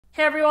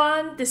Hey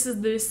everyone, this is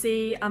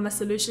Lucy. I'm a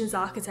solutions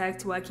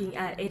architect working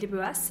at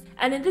AWS,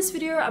 and in this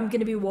video I'm going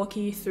to be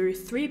walking you through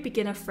 3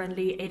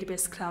 beginner-friendly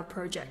AWS Cloud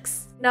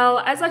projects. Now,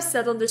 as I've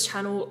said on this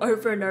channel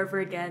over and over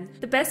again,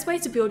 the best way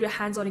to build your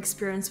hands-on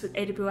experience with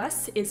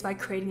AWS is by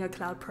creating a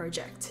cloud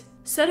project.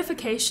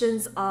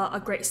 Certifications are a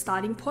great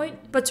starting point,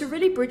 but to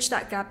really bridge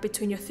that gap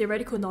between your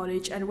theoretical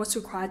knowledge and what's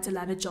required to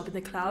land a job in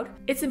the cloud,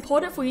 it's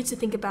important for you to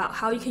think about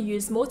how you can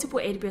use multiple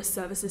AWS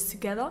services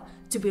together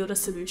to build a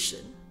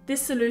solution.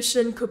 This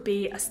solution could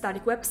be a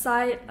static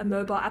website, a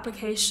mobile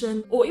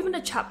application, or even a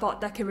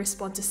chatbot that can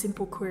respond to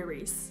simple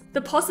queries.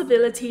 The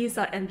possibilities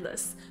are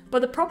endless,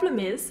 but the problem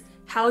is,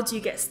 how do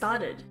you get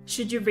started?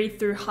 Should you read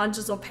through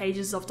hundreds of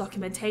pages of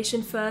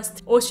documentation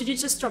first, or should you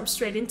just jump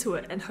straight into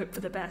it and hope for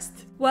the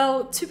best?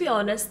 Well, to be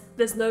honest,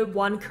 there's no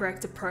one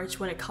correct approach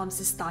when it comes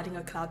to starting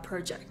a cloud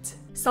project.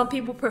 Some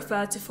people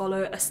prefer to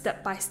follow a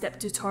step-by-step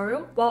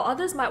tutorial, while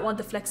others might want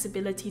the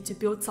flexibility to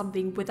build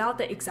something without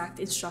the exact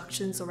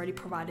instructions already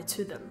provided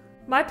to them.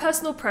 My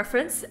personal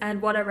preference,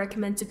 and what I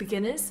recommend to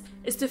beginners,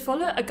 is to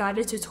follow a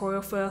guided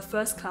tutorial for your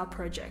first cloud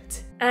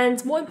project.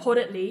 And more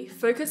importantly,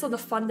 focus on the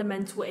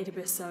fundamental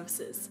AWS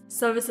services.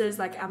 Services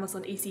like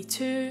Amazon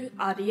EC2,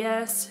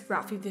 RDS,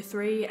 Route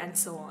 53, and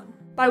so on.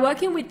 By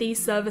working with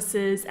these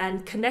services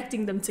and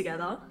connecting them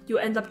together, you'll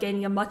end up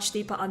gaining a much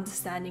deeper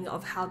understanding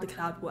of how the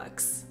cloud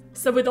works.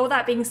 So with all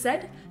that being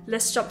said,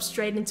 let's jump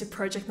straight into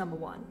project number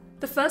 1.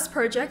 The first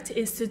project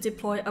is to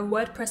deploy a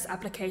WordPress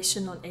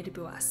application on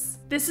AWS.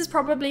 This is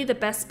probably the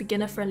best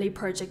beginner-friendly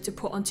project to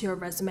put onto your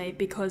resume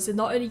because it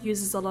not only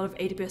uses a lot of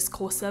AWS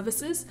core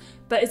services,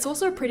 but it's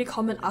also a pretty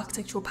common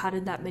architectural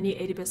pattern that many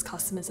AWS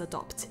customers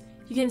adopt.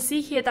 You can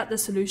see here that the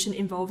solution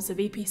involves a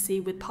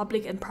VPC with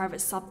public and private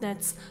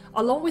subnets,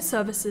 along with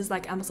services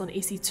like Amazon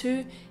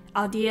EC2,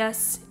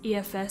 RDS,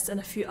 EFS, and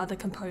a few other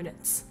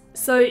components.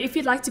 So if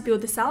you'd like to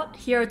build this out,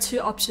 here are 2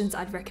 options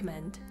I'd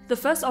recommend. The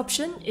first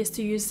option is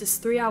to use this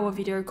 3-hour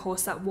video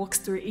course that walks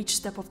through each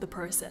step of the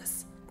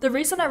process. The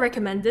reason I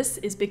recommend this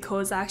is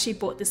because I actually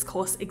bought this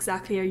course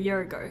exactly a year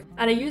ago,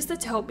 and I used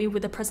it to help me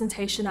with a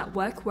presentation at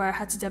work where I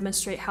had to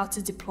demonstrate how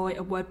to deploy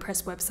a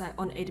WordPress website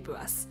on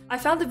AWS. I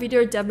found the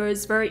video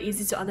demos very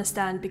easy to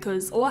understand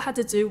because all I had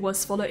to do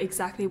was follow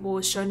exactly what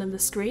was shown on the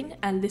screen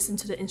and listen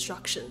to the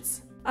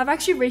instructions. I've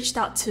actually reached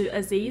out to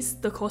Aziz,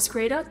 the course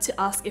creator,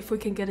 to ask if we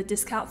can get a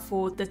discount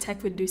for the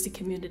Tech with Lucy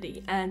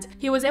community, and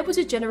he was able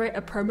to generate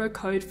a promo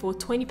code for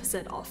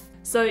 20% off.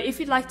 So if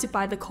you'd like to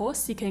buy the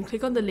course, you can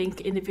click on the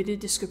link in the video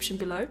description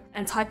below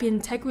and type in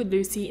Tech with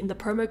Lucy in the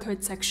promo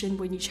code section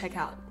when you check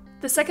out.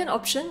 The second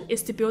option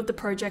is to build the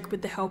project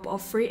with the help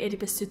of free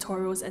AWS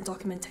tutorials and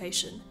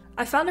documentation.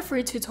 I found a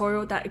free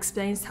tutorial that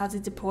explains how to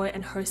deploy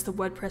and host a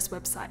WordPress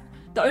website.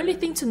 The only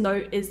thing to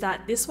note is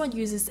that this one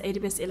uses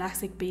AWS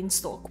Elastic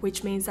Beanstalk,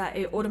 which means that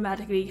it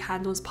automatically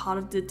handles part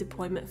of the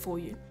deployment for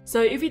you.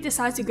 So if you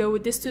decide to go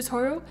with this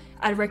tutorial,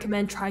 I'd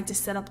recommend trying to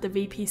set up the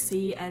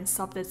VPC and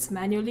subnets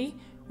manually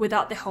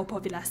without the help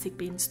of Elastic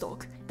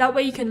Beanstalk. That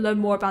way you can learn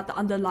more about the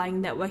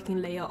underlying networking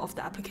layer of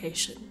the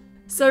application.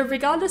 So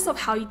regardless of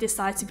how you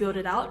decide to build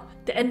it out,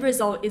 the end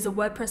result is a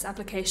WordPress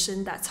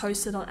application that's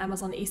hosted on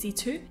Amazon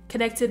EC2,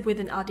 connected with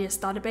an RDS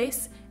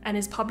database, and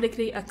is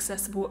publicly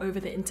accessible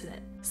over the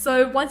internet.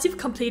 So once you've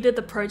completed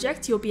the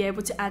project, you'll be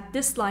able to add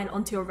this line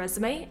onto your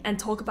resume and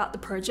talk about the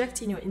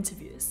project in your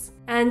interviews.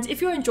 And if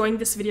you're enjoying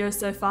this video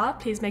so far,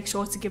 please make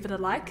sure to give it a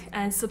like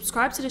and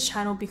subscribe to this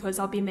channel because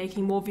I'll be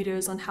making more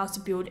videos on how to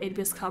build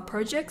AWS Cloud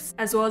projects,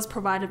 as well as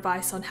provide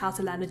advice on how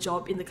to land a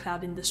job in the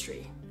cloud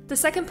industry. The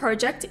second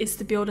project is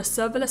to build a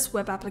serverless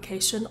web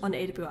application on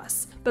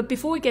AWS. But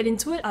before we get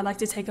into it, I'd like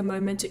to take a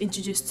moment to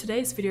introduce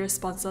today's video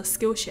sponsor,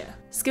 Skillshare.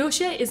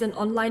 Skillshare is an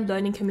online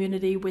learning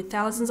community with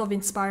thousands of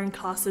inspiring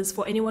classes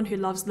for anyone who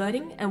loves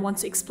learning and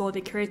wants to explore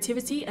their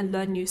creativity and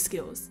learn new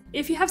skills.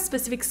 If you have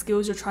specific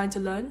skills you're trying to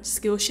learn,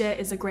 Skillshare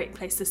is a great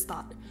place to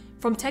start.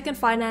 From tech and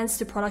finance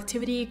to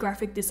productivity,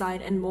 graphic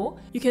design, and more,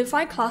 you can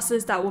find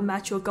classes that will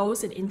match your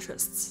goals and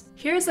interests.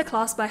 Here is a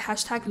class by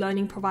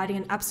 #learning providing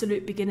an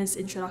absolute beginner's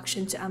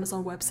introduction to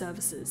Amazon Web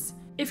Services.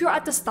 If you're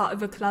at the start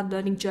of a cloud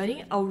learning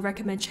journey, I would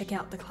recommend checking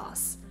out the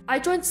class. I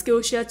joined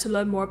Skillshare to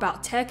learn more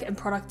about tech and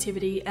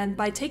productivity, and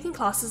by taking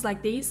classes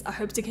like these, I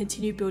hope to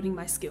continue building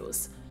my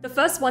skills. The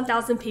first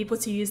 1,000 people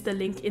to use the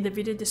link in the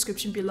video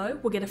description below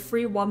will get a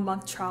free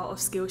 1-month trial of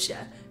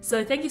Skillshare.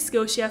 So thank you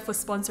Skillshare for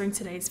sponsoring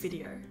today's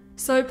video.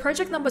 So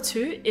project number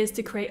 2 is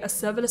to create a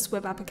serverless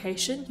web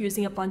application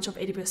using a bunch of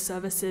AWS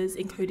services,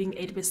 including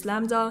AWS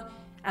Lambda,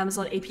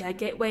 Amazon API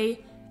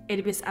Gateway,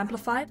 AWS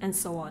Amplify, and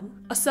so on.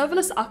 A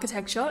serverless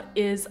architecture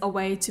is a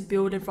way to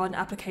build and run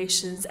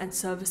applications and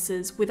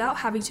services without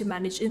having to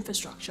manage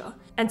infrastructure.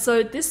 And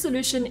so this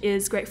solution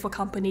is great for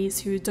companies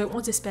who don't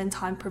want to spend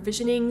time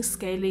provisioning,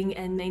 scaling,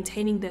 and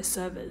maintaining their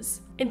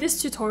servers. In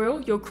this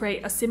tutorial, you'll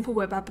create a simple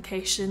web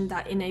application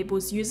that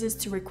enables users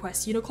to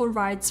request unicorn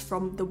rides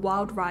from the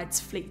Wild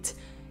Rides fleet.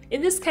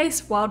 In this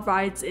case, Wild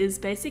Rides is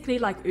basically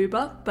like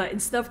Uber, but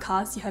instead of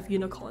cars, you have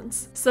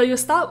unicorns. So you'll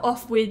start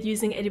off with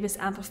using AWS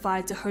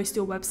Amplify to host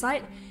your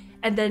website,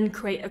 and then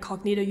create a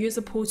Cognito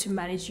user pool to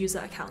manage user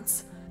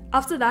accounts.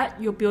 After that,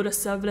 you'll build a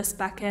serverless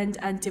backend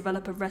and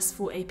develop a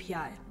RESTful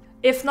API.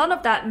 If none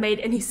of that made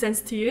any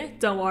sense to you,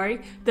 don't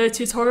worry, the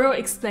tutorial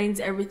explains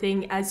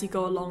everything as you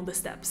go along the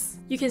steps.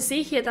 You can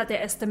see here that they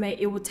estimate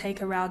it will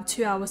take around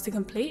 2 hours to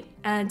complete,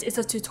 and it's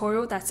a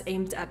tutorial that's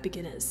aimed at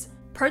beginners.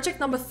 Project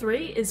number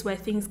 3 is where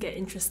things get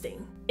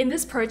interesting. In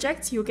this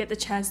project, you'll get the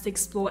chance to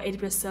explore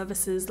AWS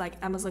services like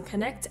Amazon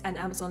Connect and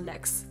Amazon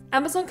Lex.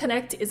 Amazon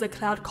Connect is a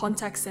cloud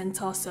contact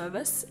center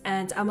service,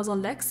 and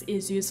Amazon Lex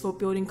is used for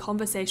building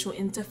conversational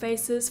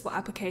interfaces for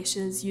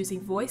applications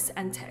using voice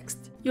and text.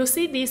 You'll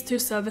see these two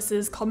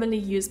services commonly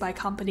used by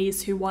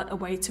companies who want a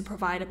way to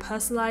provide a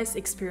personalized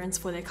experience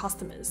for their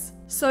customers.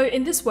 So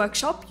in this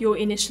workshop, you'll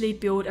initially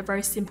build a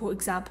very simple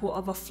example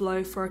of a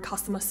flow for a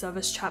customer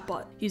service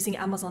chatbot using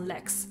Amazon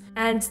Lex.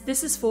 And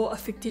this is for a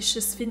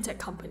fictitious fintech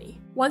company.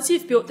 Once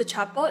you've built the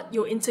chatbot,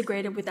 you'll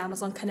integrate it with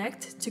Amazon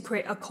Connect to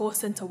create a call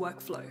center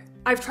workflow.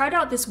 I've tried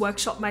out this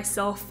workshop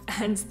myself,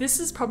 and this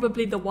is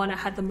probably the one I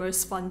had the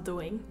most fun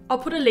doing. I'll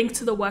put a link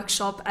to the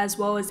workshop as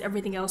well as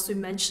everything else we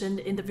mentioned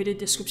in the video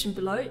description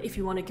below if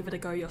you want to give it a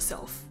go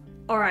yourself.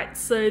 Alright,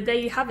 so there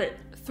you have it.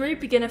 3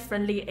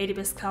 beginner-friendly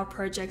AWS Cloud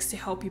projects to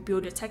help you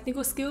build your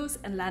technical skills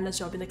and land a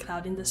job in the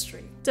cloud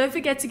industry. Don't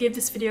forget to give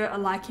this video a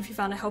like if you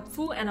found it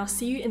helpful, and I'll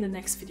see you in the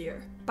next video.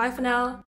 Bye for now!